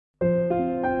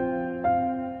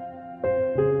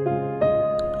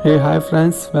Hey, hi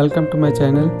friends, welcome to my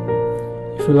channel.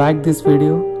 If you like this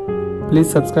video, please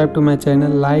subscribe to my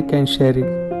channel, like and share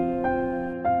it.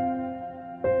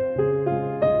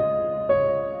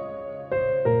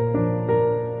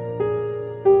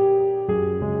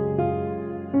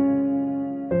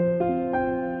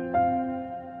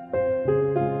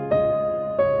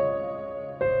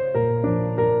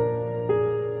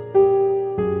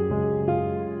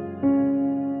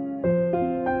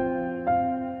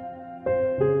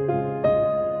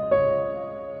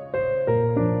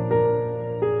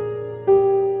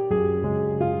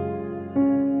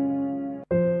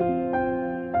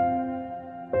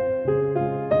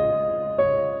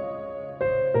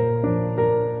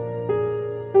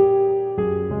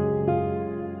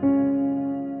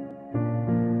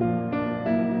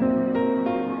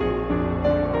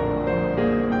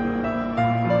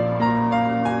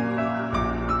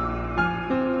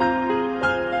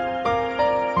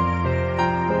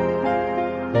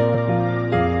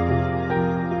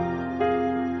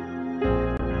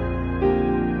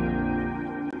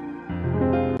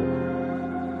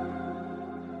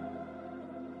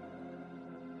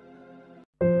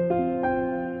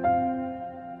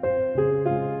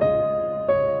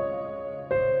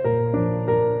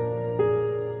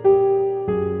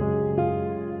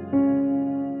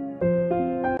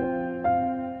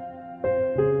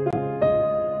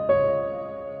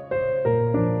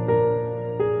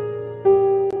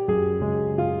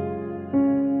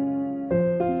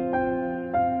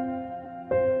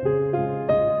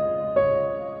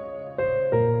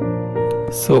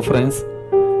 So friends,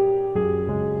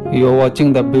 you are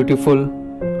watching the beautiful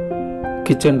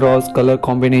kitchen drawers color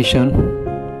combination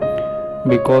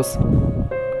because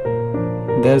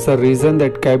there's a reason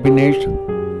that cabinet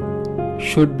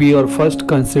should be your first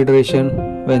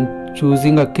consideration when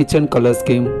choosing a kitchen color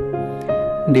scheme.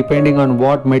 Depending on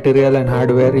what material and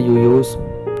hardware you use,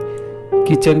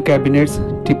 kitchen cabinets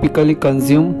typically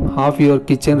consume half your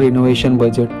kitchen renovation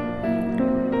budget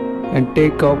and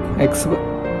take up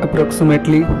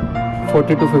approximately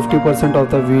 40 to 50%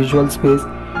 of the visual space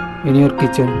in your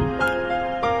kitchen.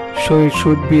 So it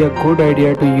should be a good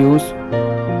idea to use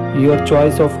your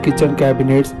choice of kitchen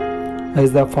cabinets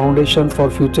as the foundation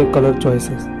for future color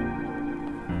choices.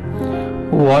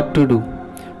 What to do?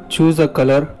 Choose a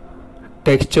color,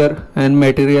 texture and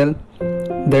material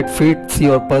that fits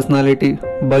your personality,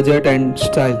 budget and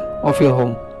style of your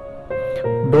home.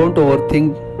 Don't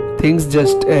overthink things,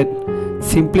 just add.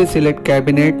 Simply select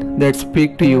cabinet that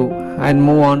speak to you and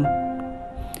move on.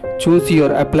 Choose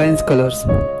your appliance colors.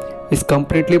 It's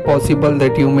completely possible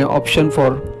that you may option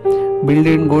for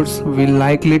built-in goods will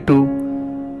likely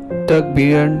to tuck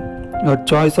beyond your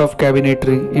choice of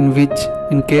cabinetry,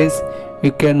 in case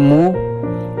you can move,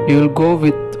 you will go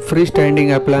with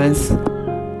freestanding appliance.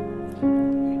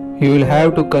 You will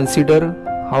have to consider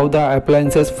how the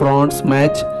appliances fronts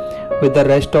match with the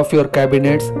rest of your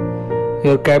cabinets.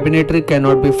 Your cabinetry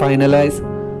cannot be finalized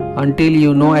until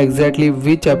you know exactly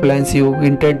which appliance you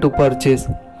intend to purchase.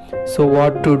 So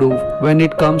what to do? When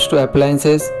it comes to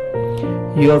appliances,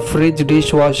 your fridge,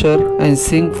 dishwasher and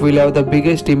sink will have the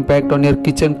biggest impact on your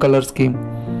kitchen color scheme.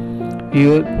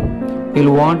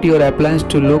 You'll want your appliance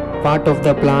to look part of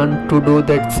the plan. To do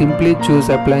that, simply choose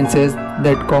appliances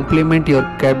that complement your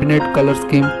cabinet color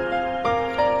scheme.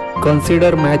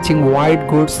 Consider matching white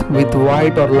goods with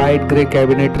white or light grey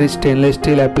cabinetry. Stainless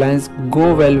steel appliance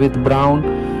go well with brown.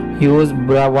 Use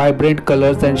vibrant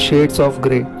colors and shades of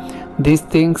grey. These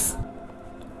things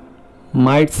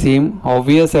might seem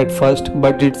obvious at first,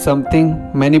 but it's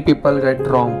something many people get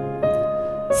wrong.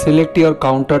 Select your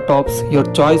countertops. Your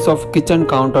choice of kitchen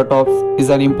countertops is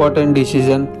an important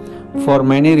decision for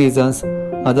many reasons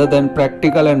other than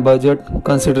practical and budget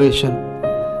consideration.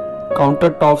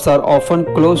 Countertops are often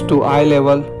close to eye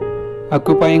level,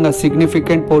 occupying a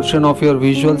significant portion of your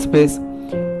visual space.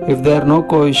 If there is no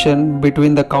cohesion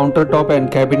between the countertop and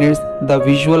cabinets, the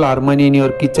visual harmony in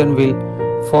your kitchen will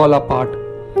fall apart.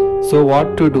 So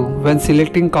what to do? When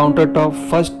selecting countertop,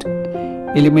 first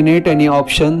eliminate any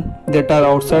options that are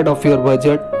outside of your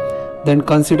budget. Then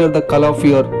consider the color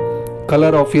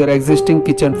of your existing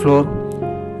kitchen floor.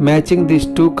 Matching these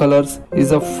two colors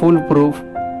is a foolproof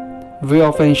way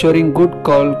of ensuring good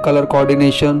color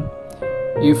coordination.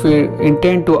 If you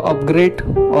intend to upgrade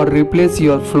or replace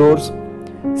your floors,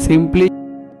 simply.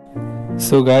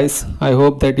 So guys, I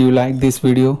hope that you like this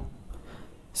video.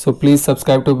 So please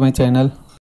subscribe to my channel,